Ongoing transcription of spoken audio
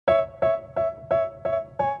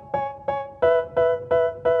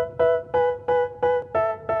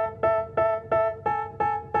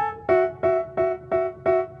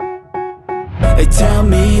tell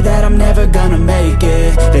me that I'm never gonna make it.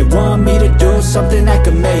 They want me to do something that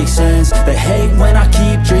could make sense. They hate when I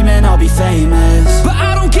keep dreaming I'll be famous, but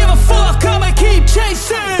I don't give a fuck, I'ma keep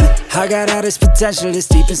chasing. I got all this potential that's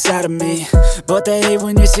deep inside of me, but they hate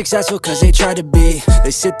when you're successful cause they try to be.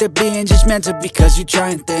 They sit there being judgmental because you're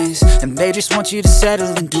trying things, and they just want you to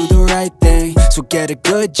settle and do the right thing. So get a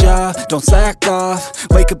good job, don't slack off.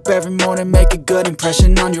 Wake up every morning, make a good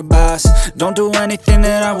impression on your boss. Don't do anything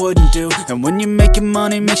that I wouldn't do, and when you're making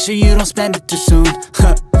money, make sure you don't spend it too soon.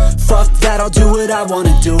 Fuck that, I'll do what I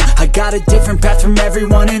wanna do. I got a different path from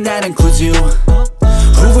everyone, and that includes you.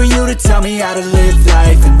 Who are you to tell me how to live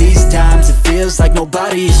life? In these times it feels like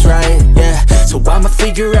nobody's right, yeah. So I'ma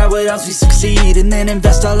figure out what else we succeed, and then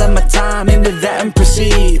invest all of my time into that and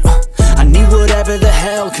proceed. I need whatever the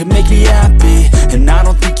hell could make me happy, and I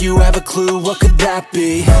don't think you have a clue what could that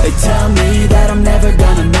be. They tell me that I'm never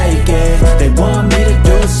gonna make it. They want me to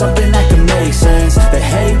do something that can make sense. They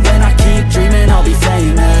hate when I keep dreaming I'll be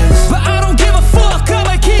famous, but I don't give a fuck,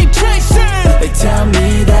 I'ma keep chasing. They tell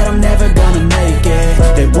me that I'm never gonna make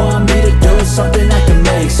it. They want me to do something that can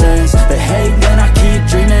make sense. They hate when I keep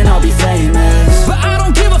dreaming I'll be famous, but I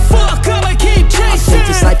don't give a fuck, I'ma keep chasing. I think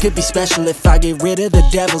this life could be special if I get rid of the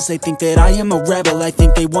devils. They think that I am a rebel, I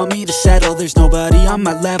think they want me to settle. There's nobody on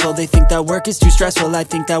my level. They think that work is too stressful, I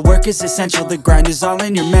think that work is essential. The grind is all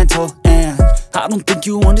in your mental, and I don't think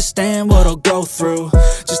you understand what I'll go through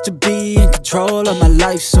just to be in control of my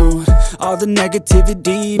life soon. All the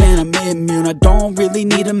negativity, man, I'm immune. I don't really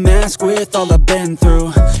need a mask with all I've been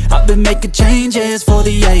through. I've been making changes for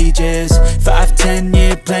the ages. 5-10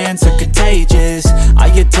 year plans are contagious. I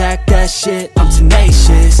attack that shit, I'm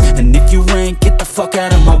tenacious. And if you ain't, get the fuck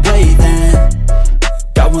out of my way then.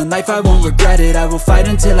 Got one life, I won't regret it. I will fight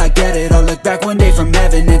until I get it. I'll look back one day from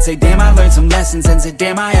heaven and say, damn, I learned some lessons. And say,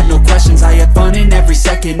 damn, I have no questions. I had fun in every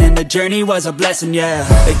second, and the journey was a blessing, yeah.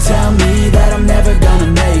 They tell me that I'm never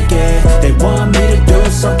gonna make it. They want me to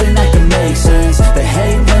do something that can make sense. They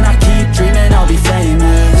hate when I keep dreaming I'll be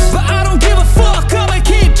famous, but I don't give a fuck, I'ma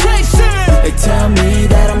keep chasing. They tell me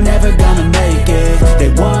that I'm never gonna make it.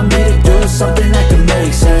 They want me to do something that can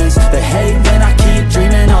make sense. They hate when I keep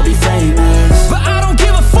dreaming I'll be famous, but I don't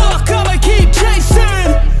give a fuck, I'ma keep chasing.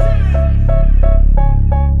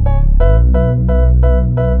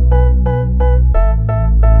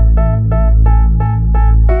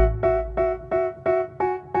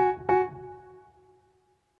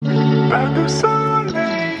 Pas de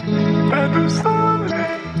soleil, pas de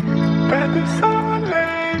soleil, pas de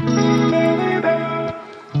soleil,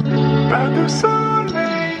 pas de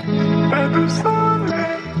soleil, pas de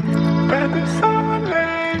soleil, pas de soleil.